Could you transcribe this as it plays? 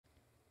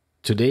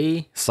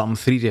Today, some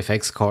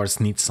 3DFX cards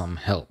need some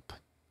help.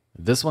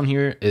 This one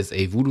here is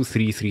a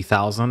Voodoo3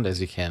 3000,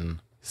 as you can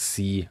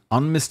see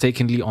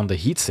unmistakably on the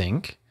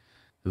heatsink.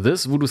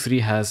 This Voodoo3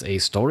 has a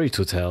story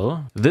to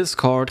tell. This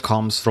card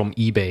comes from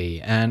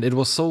eBay and it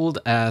was sold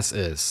as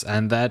is,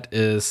 and that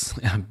is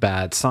a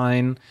bad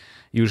sign.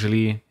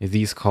 Usually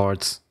these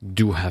cards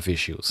do have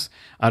issues.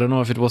 I don't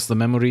know if it was the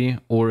memory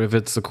or if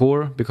it's the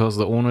core, because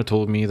the owner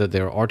told me that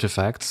they are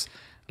artifacts.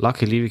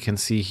 Luckily, we can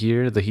see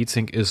here the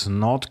heatsink is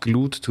not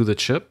glued to the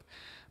chip,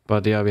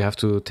 but yeah, we have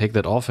to take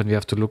that off and we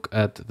have to look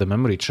at the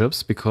memory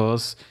chips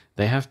because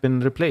they have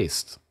been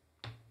replaced.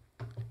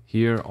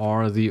 Here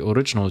are the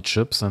original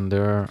chips and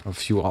there are a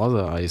few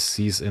other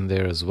ICs in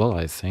there as well,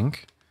 I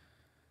think.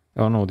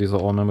 Oh no, these are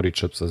all memory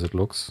chips as it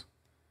looks.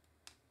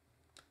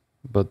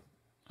 But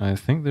I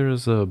think there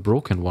is a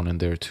broken one in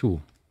there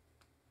too.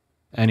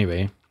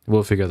 Anyway,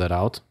 we'll figure that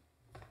out.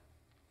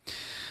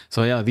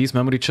 So yeah, these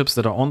memory chips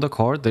that are on the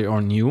card, they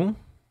are new.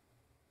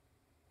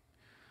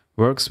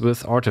 Works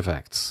with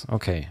artifacts.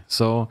 Okay,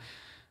 so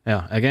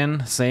yeah,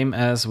 again, same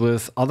as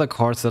with other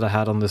cards that I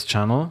had on this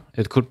channel.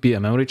 It could be a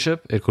memory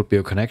chip, it could be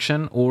a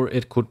connection, or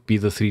it could be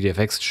the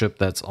 3DFX chip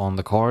that's on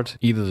the card.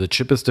 Either the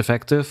chip is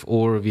defective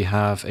or we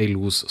have a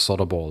loose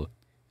solder ball.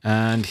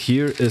 And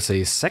here is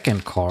a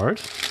second card.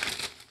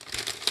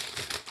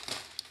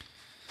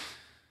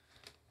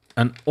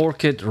 An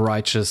Orchid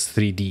Righteous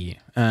 3D,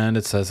 and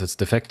it says it's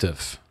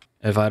defective.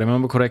 If I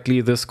remember correctly,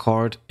 this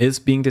card is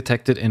being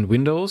detected in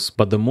Windows,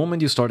 but the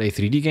moment you start a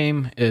 3D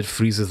game, it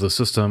freezes the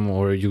system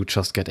or you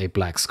just get a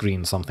black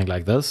screen, something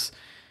like this.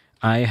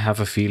 I have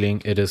a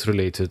feeling it is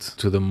related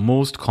to the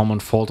most common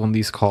fault on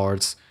these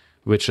cards,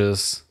 which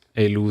is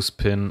a loose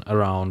pin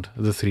around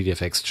the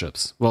 3DFX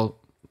chips. Well,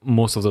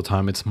 most of the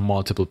time it's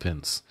multiple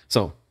pins.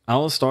 So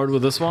I'll start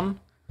with this one.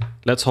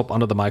 Let's hop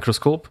under the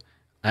microscope.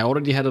 I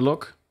already had a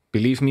look.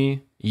 Believe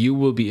me, you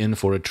will be in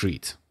for a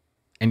treat.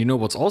 And you know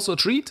what's also a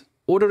treat?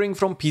 Ordering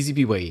from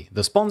PCBWay,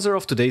 the sponsor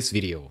of today's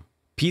video.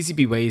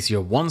 PCBWay is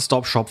your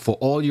one-stop shop for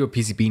all your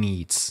PCB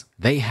needs.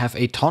 They have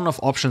a ton of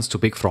options to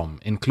pick from,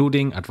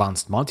 including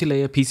advanced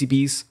multi-layer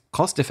PCBs,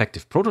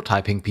 cost-effective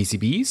prototyping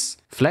PCBs,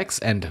 flex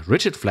and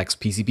rigid flex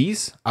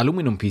PCBs,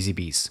 aluminum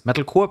PCBs,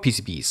 metal core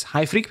PCBs,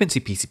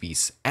 high-frequency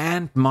PCBs,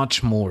 and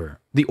much more.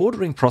 The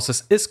ordering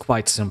process is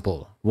quite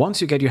simple.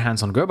 Once you get your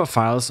hands on Gerber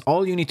files,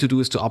 all you need to do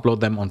is to upload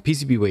them on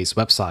PCBWay's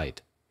website.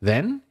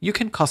 Then you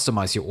can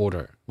customize your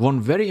order. One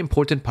very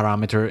important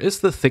parameter is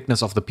the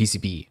thickness of the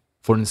PCB.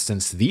 For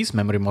instance, these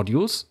memory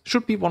modules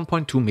should be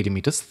 1.2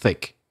 mm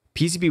thick.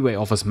 PCBWay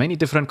offers many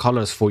different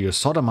colors for your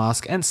solder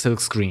mask and silk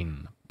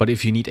screen. But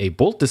if you need a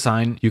bold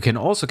design, you can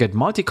also get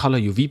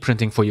multicolor UV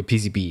printing for your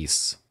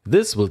PCBs.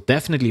 This will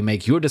definitely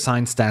make your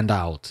design stand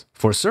out.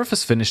 For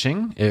surface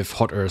finishing, if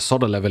hot or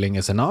solder leveling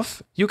is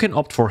enough, you can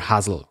opt for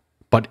Hazel.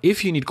 But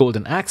if you need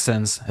golden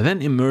accents,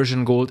 then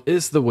immersion gold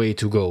is the way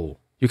to go.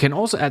 You can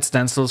also add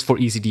stencils for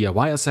easy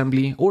DIY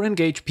assembly or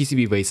engage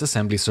PCBWay's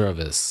assembly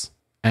service.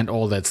 And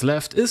all that's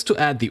left is to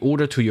add the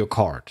order to your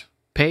card.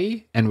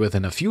 Pay, and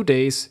within a few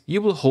days, you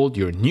will hold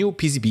your new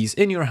PCBs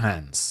in your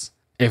hands.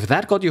 If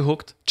that got you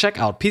hooked, check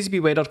out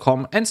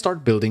PCBWay.com and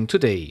start building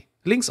today.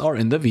 Links are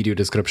in the video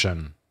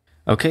description.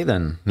 Okay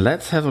then,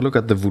 let's have a look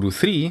at the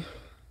Voodoo3.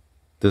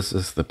 This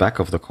is the back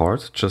of the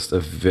card, just a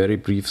very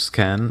brief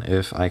scan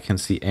if I can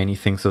see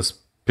anything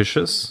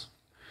suspicious.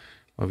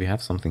 Well, we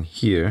have something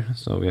here,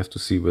 so we have to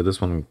see where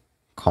this one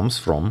comes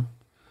from.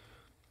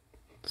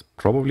 It's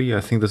probably,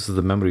 I think this is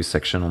the memory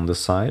section on this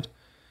side.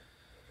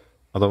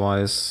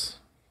 Otherwise,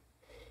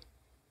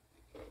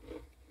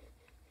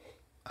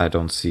 I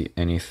don't see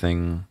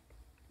anything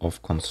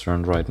of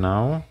concern right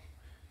now.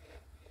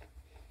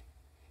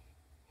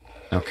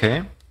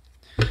 Okay,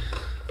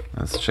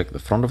 let's check the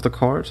front of the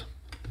card.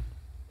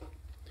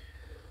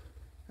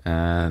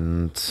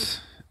 And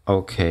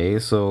okay,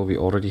 so we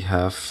already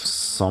have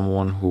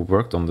someone who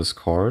worked on this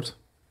card.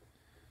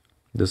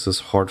 This is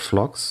hard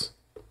flux.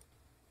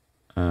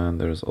 And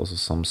there's also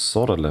some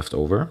solder left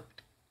over.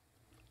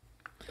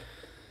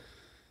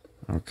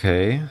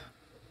 Okay,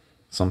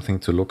 something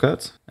to look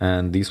at.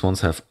 And these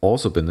ones have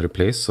also been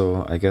replaced,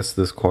 so I guess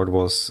this card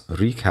was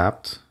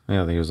recapped.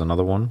 Yeah, here's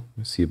another one.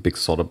 You see a big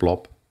solder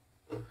blob.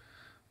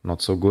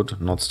 Not so good,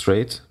 not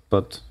straight,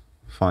 but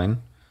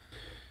fine.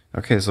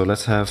 Okay, so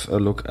let's have a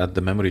look at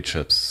the memory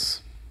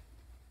chips.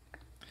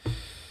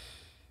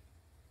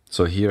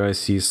 So here I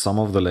see some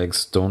of the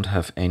legs don't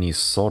have any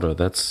solder.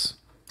 That's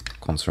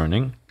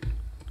concerning.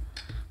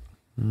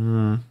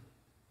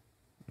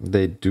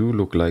 They do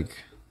look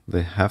like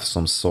they have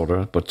some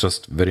solder, but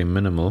just very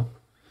minimal.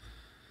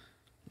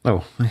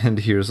 Oh, and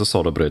here's a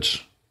solder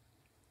bridge.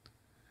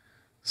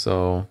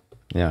 So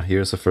yeah,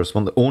 here's the first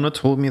one. The owner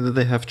told me that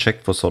they have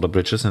checked for solder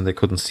bridges and they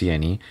couldn't see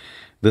any.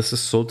 This is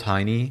so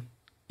tiny,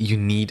 you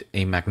need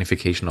a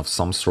magnification of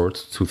some sort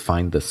to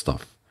find this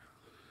stuff.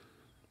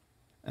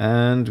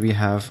 And we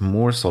have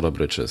more solder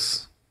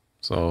bridges.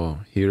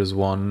 So here's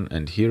one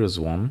and here is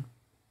one.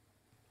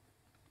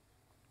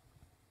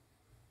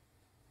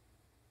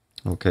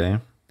 Okay.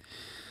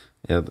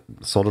 Yeah,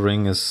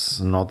 soldering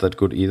is not that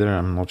good either.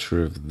 I'm not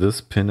sure if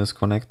this pin is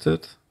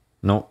connected.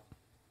 No,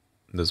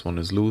 this one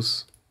is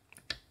loose.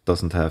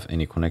 Doesn't have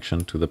any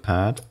connection to the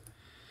pad.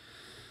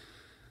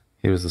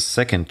 Here's the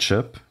second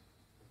chip.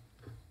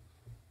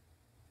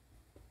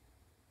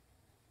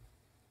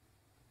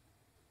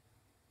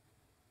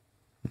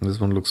 This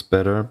one looks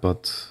better,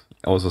 but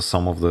also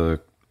some of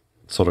the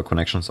solder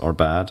connections are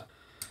bad.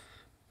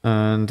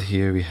 And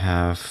here we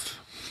have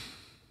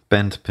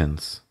bent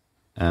pins,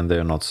 and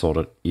they're not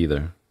soldered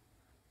either.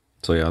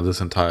 So yeah, this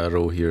entire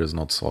row here is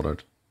not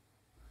soldered.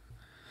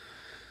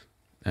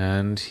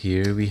 And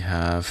here we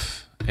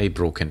have a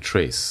broken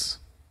trace.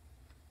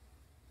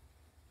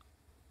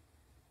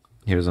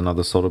 Here's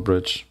another solder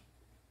bridge.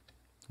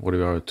 What are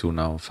we up to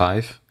now?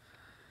 5.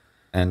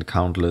 And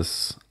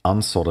countless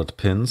unsoldered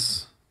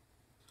pins.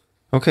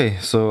 Okay,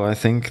 so I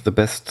think the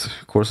best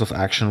course of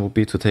action would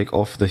be to take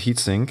off the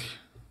heatsink.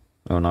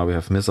 Oh, now we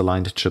have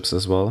misaligned chips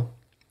as well.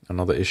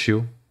 Another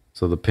issue.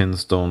 So the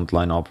pins don't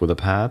line up with the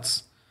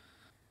pads.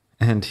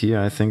 And here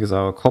I think is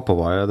our copper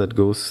wire that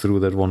goes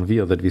through that one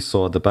via that we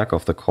saw at the back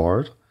of the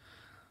card.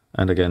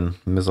 And again,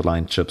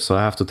 misaligned chips. So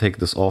I have to take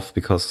this off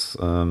because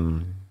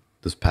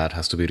this pad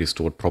has to be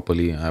restored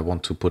properly. I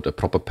want to put a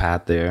proper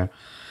pad there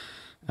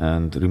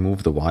and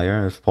remove the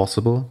wire if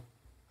possible.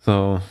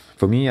 So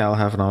for me, I'll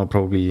have now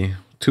probably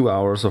 2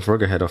 hours of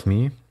work ahead of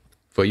me.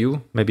 For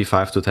you, maybe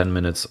 5 to 10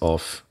 minutes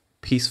of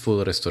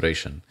peaceful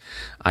restoration.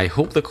 I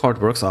hope the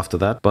card works after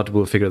that, but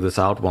we'll figure this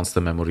out once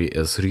the memory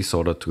is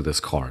resoldered to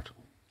this card.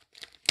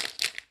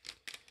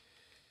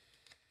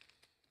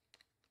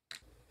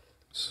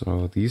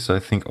 So these I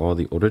think are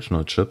the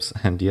original chips,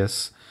 and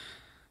yes,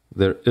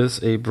 there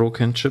is a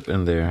broken chip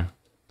in there.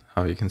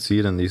 How you can see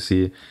it, and you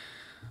see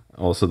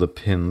also the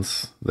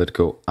pins that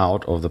go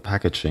out of the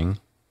packaging.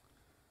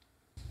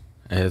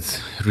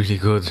 It's really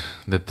good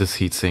that this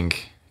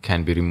heatsink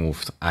can be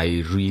removed.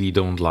 I really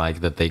don't like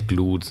that they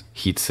glued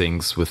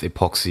heatsinks with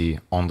epoxy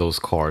on those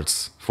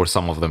cards, for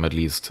some of them at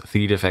least.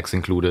 3DFX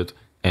included,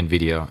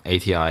 Nvidia,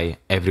 ATI,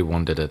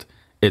 everyone did it.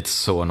 It's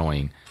so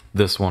annoying.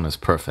 This one is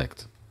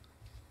perfect.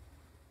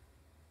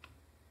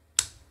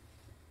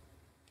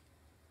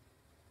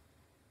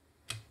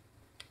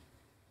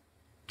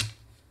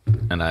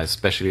 And I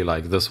especially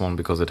like this one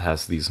because it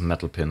has these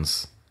metal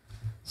pins.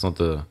 It's not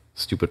the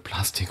stupid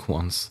plastic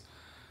ones.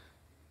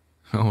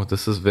 Oh,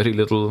 this is very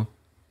little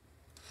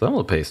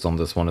thermal paste on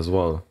this one as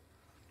well.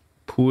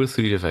 Poor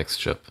 3DFX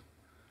chip.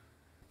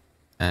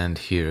 And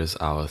here's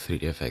our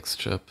 3DFX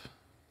chip.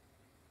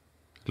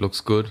 Looks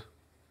good.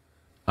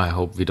 I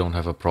hope we don't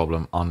have a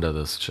problem under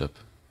this chip.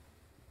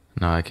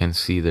 Now I can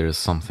see there is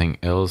something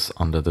else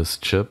under this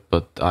chip,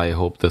 but I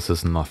hope this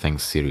is nothing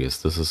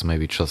serious. This is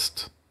maybe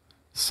just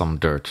some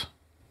dirt.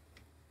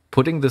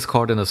 Putting this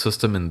card in a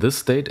system in this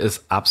state is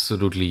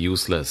absolutely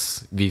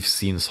useless. We've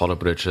seen solder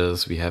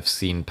bridges, we have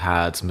seen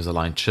pads,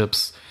 misaligned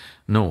chips.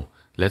 No,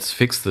 let's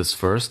fix this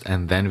first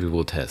and then we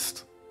will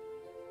test.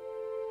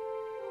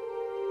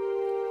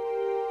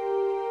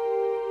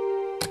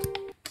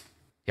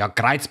 Ja,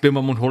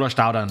 Kreuzbimmer und holler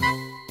Staudern.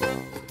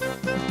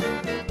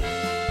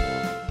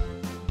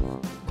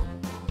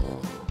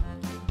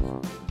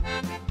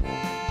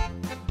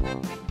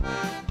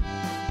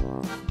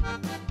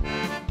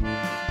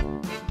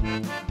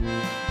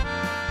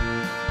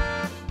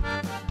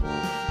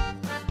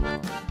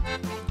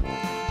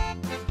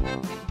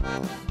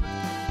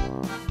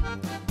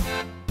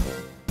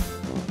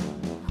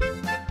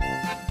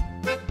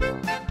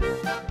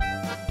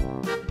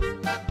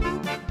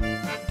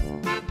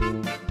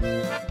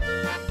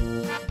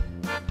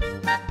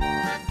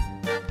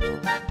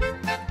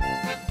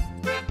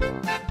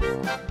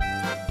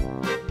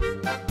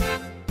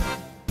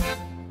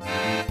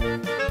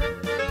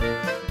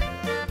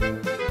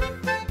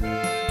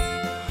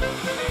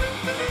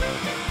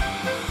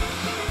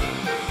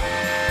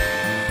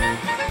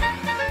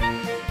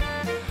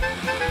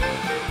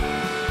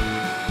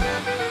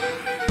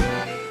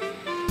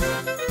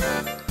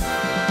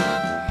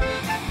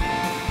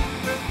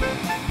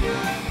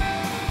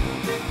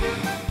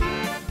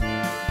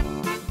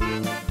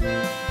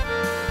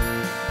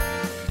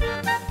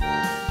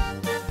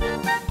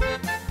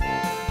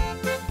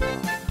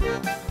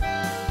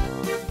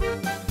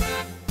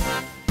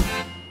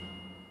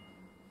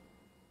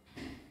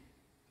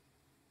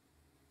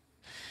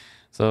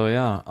 So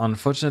yeah,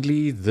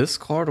 unfortunately this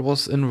card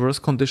was in worse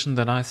condition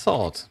than I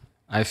thought.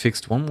 I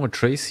fixed one more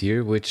trace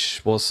here,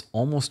 which was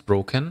almost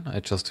broken.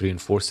 I just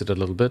reinforced it a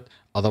little bit.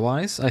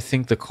 Otherwise, I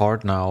think the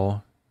card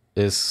now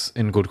is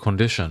in good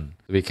condition.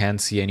 We can't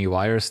see any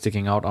wires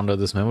sticking out under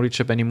this memory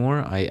chip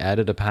anymore. I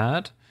added a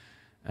pad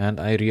and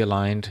I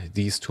realigned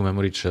these two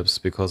memory chips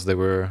because they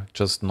were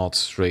just not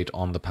straight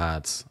on the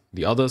pads.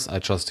 The others I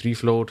just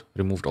reflowed,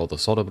 removed all the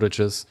solder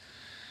bridges.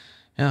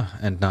 Yeah,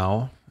 and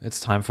now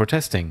it's time for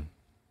testing.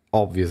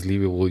 Obviously,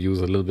 we will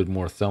use a little bit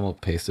more thermal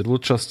paste. It will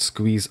just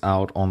squeeze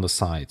out on the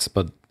sides,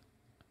 but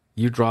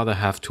you'd rather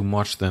have too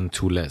much than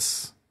too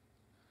less.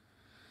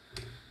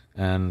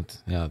 And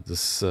yeah,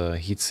 this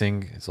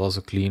heatsink is also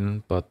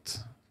clean, but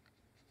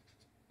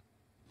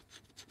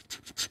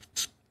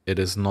It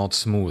is not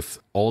smooth.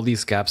 All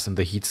these gaps in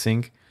the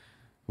heatsink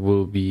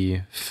will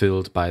be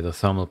filled by the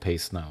thermal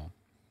paste now.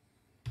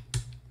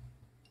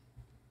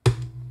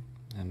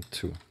 And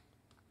 2.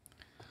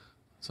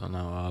 So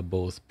now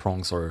both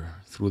prongs are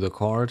through the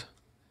card.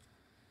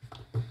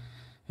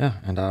 Yeah,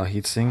 and our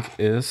heatsink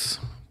is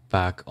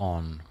back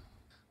on.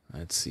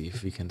 Let's see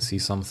if we can see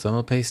some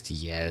thermal paste.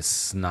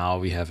 Yes, now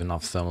we have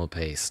enough thermal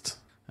paste.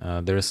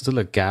 There is still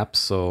a gap,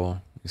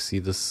 so you see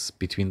this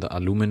between the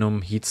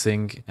aluminum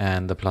heatsink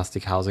and the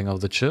plastic housing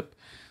of the chip.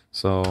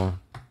 So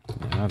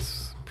yeah,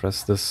 let's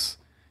press this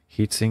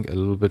heatsink a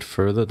little bit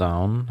further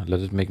down.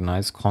 Let it make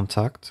nice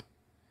contact.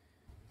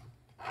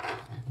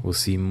 We'll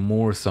see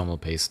more thermal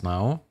paste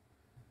now.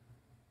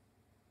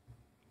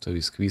 So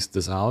we squeezed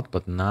this out,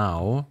 but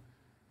now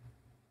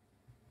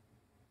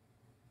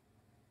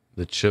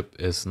the chip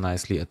is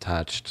nicely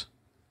attached.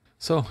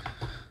 So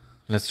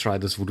let's try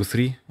this Voodoo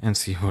 3 and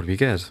see what we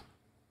get.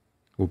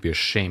 Would be a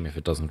shame if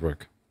it doesn't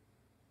work.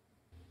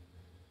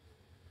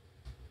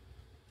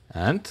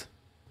 And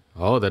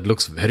oh, that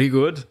looks very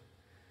good.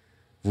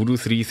 Voodoo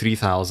 3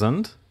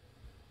 3000.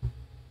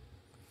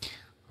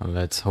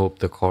 Let's hope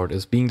the card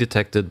is being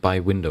detected by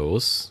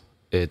Windows.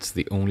 It's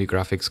the only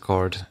graphics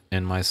card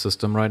in my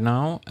system right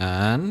now.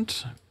 And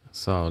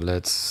so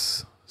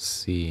let's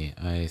see.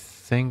 I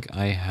think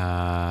I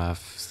have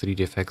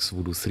 3DFX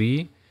Voodoo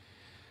 3.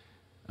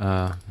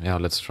 Yeah,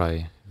 let's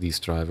try these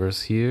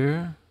drivers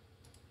here.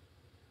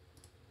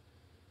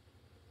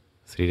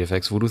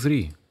 3DFX Voodoo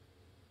 3.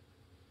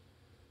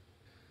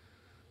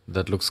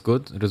 That looks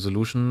good.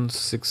 Resolution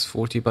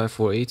 640 by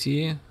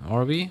 480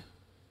 RB.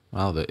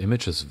 Wow, the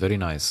image is very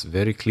nice,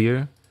 very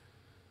clear.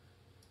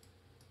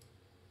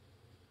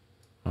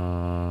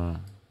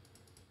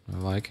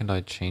 Why can't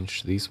I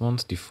change these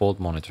ones? Default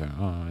monitor.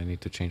 Oh, I need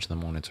to change the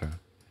monitor.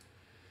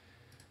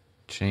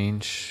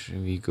 Change.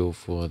 We go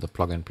for the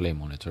plug and play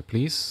monitor,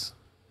 please.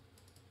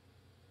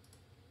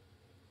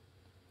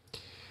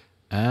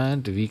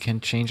 And we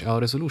can change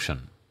our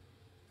resolution.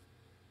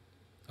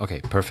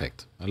 Okay,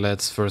 perfect.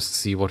 Let's first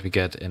see what we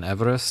get in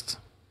Everest,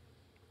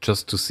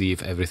 just to see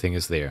if everything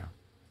is there.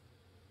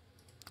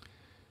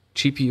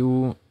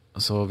 GPU,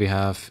 so we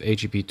have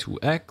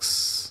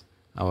AGP2X,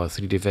 our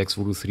 3DFX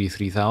Voodoo 3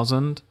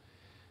 3000,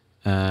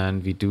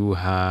 and we do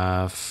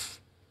have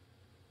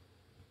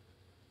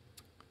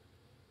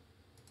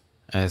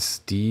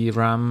SD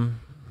RAM.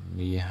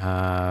 We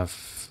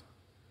have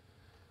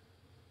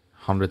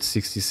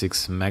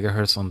 166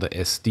 megahertz on the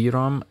SD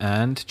RAM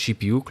and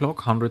GPU clock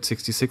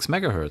 166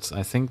 megahertz.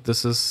 I think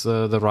this is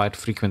the right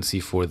frequency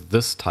for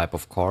this type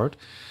of card.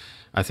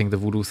 I think the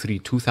Voodoo 3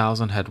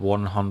 2000 had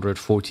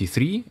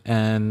 143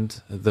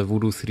 and the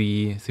Voodoo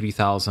 3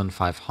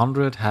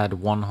 3500 had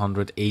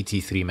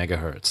 183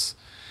 megahertz.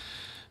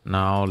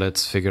 Now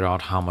let's figure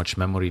out how much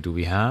memory do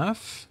we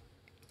have.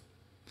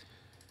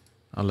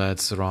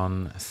 Let's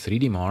run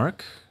 3D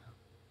Mark.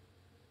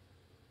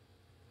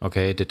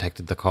 Okay,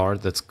 detected the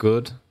card, that's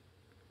good.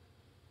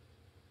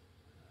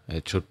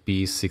 It should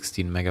be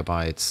 16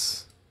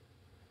 megabytes.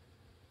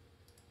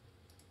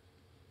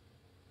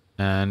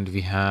 And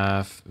we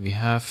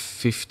have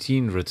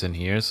 15 written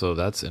here, so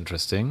that's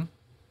interesting.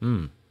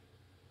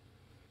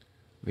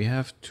 We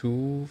have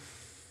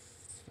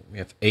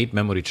 8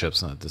 memory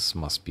chips. Now, this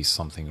must be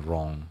something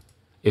wrong.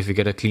 If we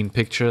get a clean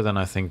picture, then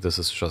I think this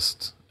is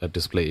just a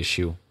display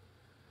issue.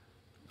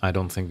 I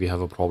don't think we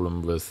have a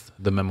problem with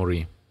the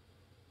memory.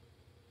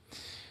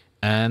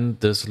 And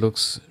this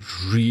looks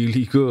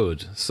really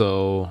good.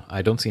 So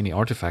I don't see any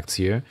artifacts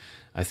here.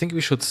 I think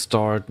we should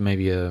start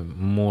maybe a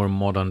more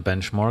modern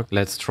benchmark.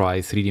 Let's try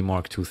 3D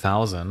Mark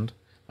 2000.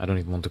 I don't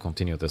even want to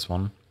continue this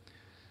one.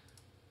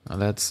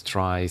 Let's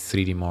try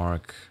 3D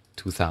Mark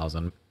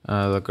 2000.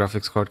 The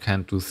graphics card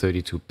can't do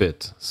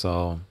 32-bit.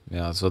 So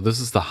yeah, so this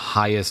is the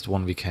highest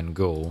one we can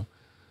go.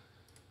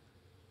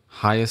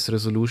 Highest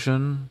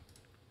resolution.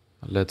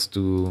 Let's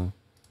do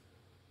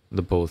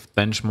the both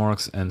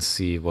benchmarks and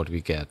see what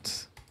we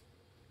get.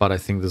 But I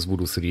think this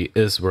Voodoo 3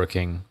 is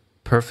working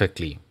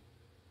perfectly.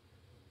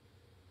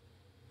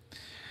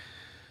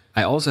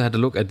 I also had a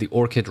look at the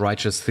Orchid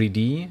Righteous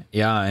 3D.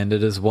 Yeah, and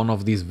it is one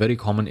of these very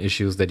common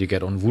issues that you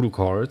get on Voodoo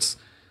cards.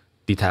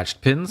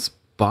 Detached pins,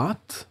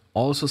 but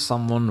also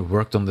someone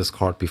worked on this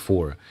card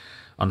before.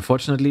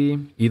 Unfortunately,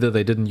 either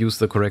they didn't use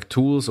the correct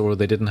tools or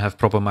they didn't have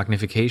proper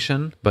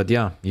magnification. But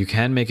yeah, you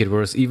can make it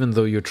worse even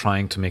though you're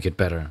trying to make it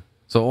better.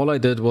 So all I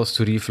did was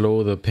to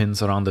reflow the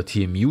pins around the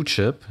TMU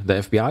chip. The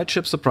FBI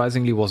chip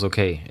surprisingly was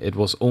okay. It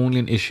was only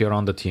an issue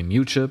around the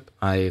TMU chip.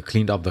 I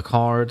cleaned up the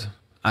card.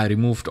 I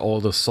removed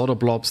all the solder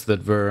blobs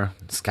that were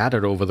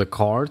scattered over the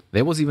card.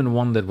 There was even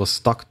one that was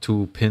stuck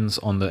to pins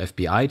on the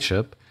FBI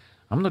chip.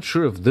 I'm not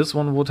sure if this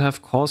one would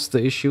have caused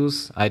the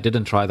issues. I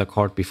didn't try the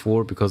card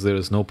before because there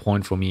is no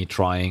point for me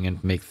trying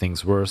and make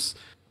things worse.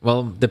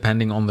 Well,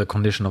 depending on the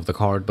condition of the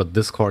card, but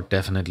this card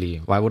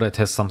definitely. Why would I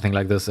test something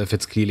like this if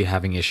it's clearly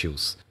having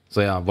issues?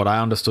 So yeah, what I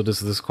understood is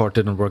this card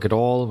didn't work at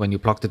all. When you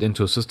plugged it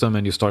into a system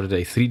and you started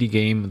a 3D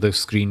game, the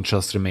screen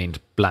just remained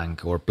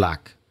blank or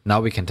black. Now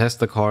we can test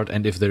the card,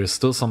 and if there is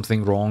still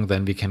something wrong,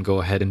 then we can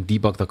go ahead and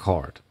debug the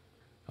card.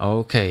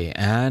 Okay,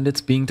 and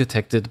it's being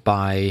detected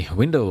by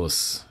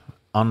Windows.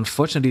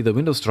 Unfortunately, the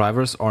Windows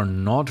drivers are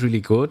not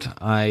really good.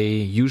 I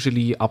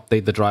usually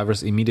update the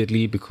drivers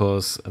immediately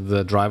because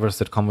the drivers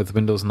that come with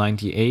Windows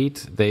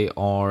 98, they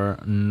are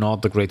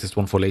not the greatest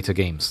one for later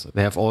games.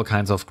 They have all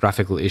kinds of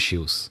graphical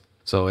issues.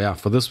 So yeah,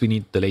 for this we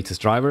need the latest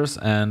drivers,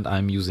 and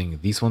I'm using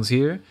these ones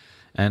here.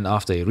 And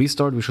after a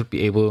restart, we should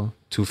be able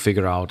to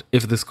figure out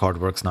if this card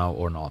works now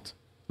or not.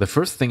 The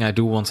first thing I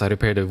do once I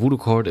repair the Voodoo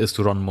card is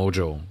to run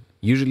Mojo.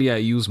 Usually I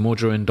use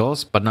Mojo in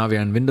DOS, but now we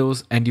are in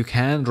Windows and you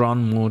can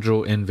run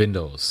Mojo in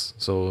Windows.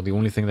 So the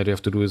only thing that you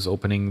have to do is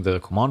opening the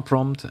command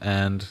prompt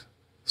and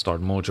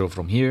start Mojo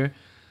from here.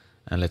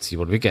 And let's see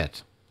what we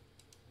get.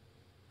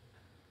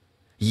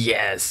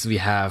 Yes, we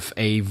have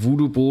a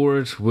Voodoo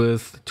board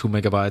with 2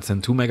 megabytes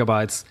and 2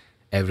 megabytes.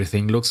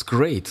 Everything looks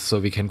great, so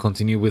we can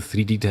continue with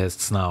 3D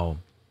tests now.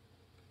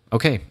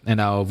 Okay, and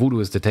our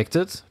Voodoo is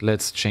detected.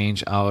 Let's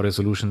change our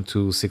resolution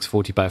to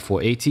 640 by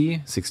 480,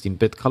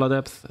 16-bit color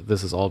depth.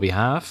 This is all we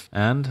have.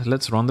 And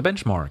let's run the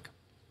benchmark.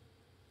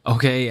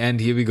 Okay, and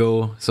here we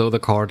go. So the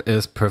card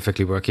is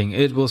perfectly working.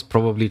 It was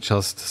probably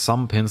just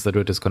some pins that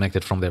were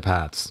disconnected from their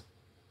pads.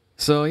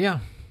 So yeah,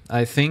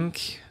 I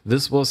think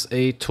this was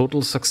a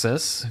total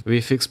success.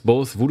 We fixed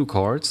both Voodoo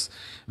cards.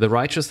 The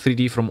Righteous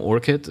 3D from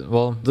Orchid,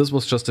 well, this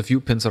was just a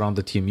few pins around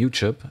the TMU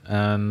chip.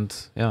 And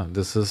yeah,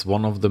 this is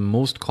one of the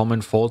most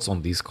common faults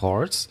on these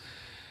cards.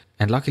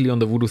 And luckily on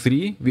the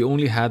Voodoo3, we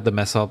only had the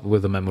mess up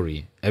with the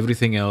memory.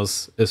 Everything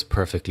else is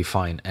perfectly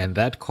fine. And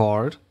that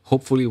card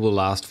hopefully will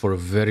last for a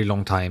very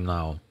long time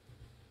now.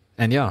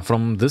 And yeah,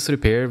 from this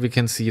repair, we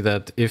can see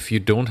that if you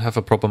don't have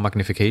a proper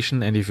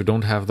magnification and if you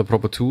don't have the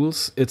proper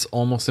tools, it's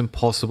almost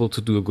impossible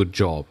to do a good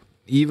job.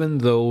 Even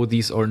though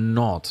these are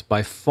not,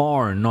 by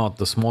far not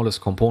the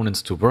smallest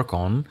components to work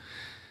on,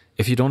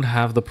 if you don't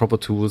have the proper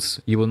tools,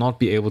 you will not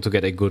be able to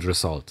get a good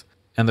result.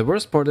 And the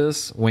worst part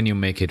is when you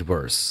make it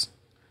worse.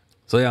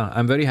 So yeah,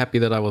 I'm very happy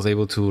that I was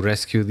able to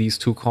rescue these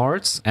two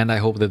cards, and I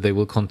hope that they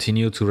will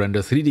continue to render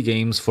 3D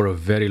games for a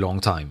very long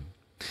time.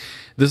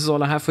 This is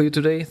all I have for you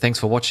today. Thanks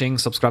for watching.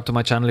 Subscribe to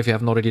my channel if you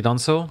haven't already done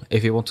so.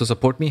 If you want to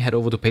support me, head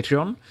over to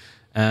Patreon.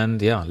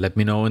 And yeah, let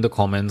me know in the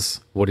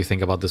comments what you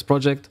think about this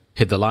project.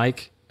 Hit the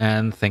like.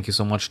 And thank you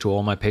so much to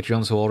all my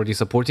Patreons who are already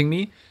supporting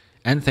me.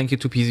 And thank you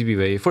to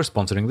PCBWay for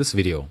sponsoring this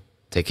video.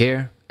 Take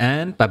care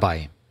and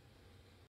bye-bye.